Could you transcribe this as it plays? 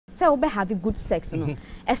say we have a good sex no.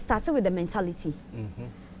 It started with the mentality.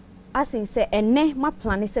 As in say ene my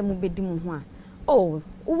plan is say mo bedi mo ho a. Oh,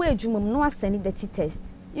 we adwuma no send dirty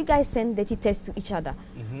test. You guys send dirty tests to each other.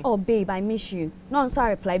 Oh, babe, I miss you. No, I'm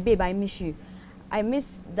sorry, reply, babe, I miss you. I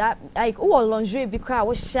miss that. Like, oh, lingerie, because I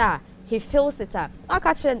was shy. He feels it up. I'll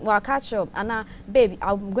catch up. And babe,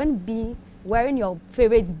 I'm going to be wearing your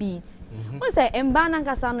favorite beads. Once I embana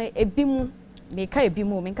kasano ebimu, meka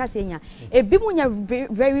ebimu, meka senya. Ebimu nya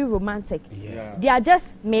very romantic. Yeah. They are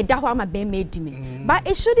just made that what my ben made me. But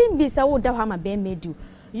it shouldn't be so that what my ben made you.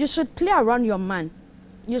 You should play around your man.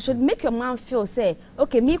 You should make your man feel say,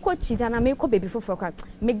 okay, me ko cheat and I me ko baby for crap.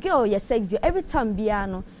 Me girl, you sex you every time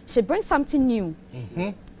biano. She brings something new.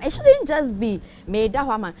 It shouldn't just be me that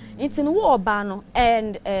woman. It's in war bano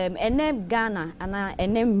and name Ghana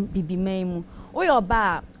and name bibi memu. O your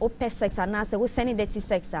bar o pet sex and I say we sending dirty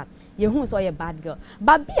sex up. You who's all a bad girl,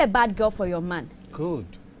 but be a bad girl for your man. Good.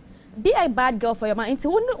 Be a bad girl for your man. It's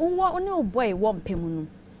only boy one pemunu.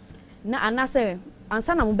 Na and I say.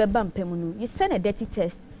 Ansana mo beba mpemu you send a dirty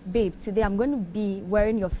test, babe. Today I'm going to be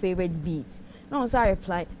wearing your favorite beads. No, so I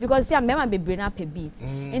reply because see, I'm be bring up a beat.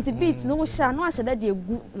 Into beats, no sha, no sha that dey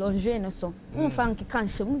gu lingerie no so. Fan can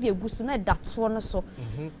she, dey gu so na that one so.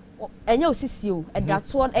 Enya osisi o,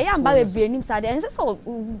 that one. Eya mba be bring him side. And so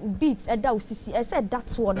beats, that osisi. I said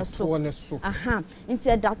that one so. Aha,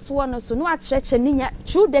 into that one so. No a cheche ninya.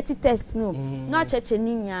 True dirty test no. No a cheche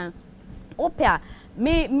ninya. Opia.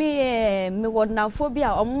 Me would now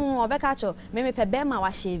phobia or more becacho, me pe bema wa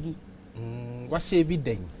shavy. What shavy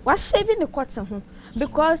then? What shaving the cotton?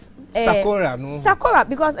 Because Sakura, no Sakura,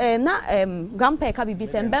 because grandpa can be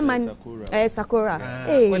sent Beman Sakura. Eh, Sakura.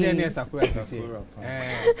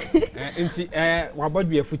 What about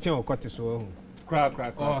be a future or cottage?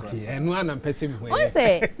 Crack. Okay, and one I'm passing. I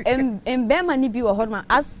say, Bema ni be a hotman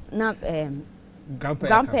as na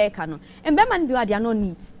grandpa cano and beman be they are no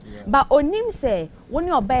neat but onim say when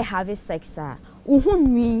you buy have sex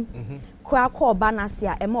uhunwi kwa call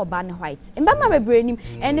banasia e mo ban white and bema be brain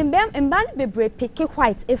and ban be break pick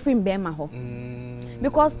white every bema ho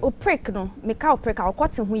because o prick no make out prick o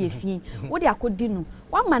cotton ho ye fi wo de akodi no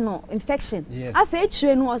one man no infection afa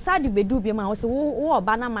echire no o sad be do be ma o say wo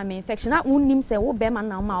bana ma infection na unim say wo bema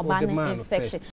na ma o bana infection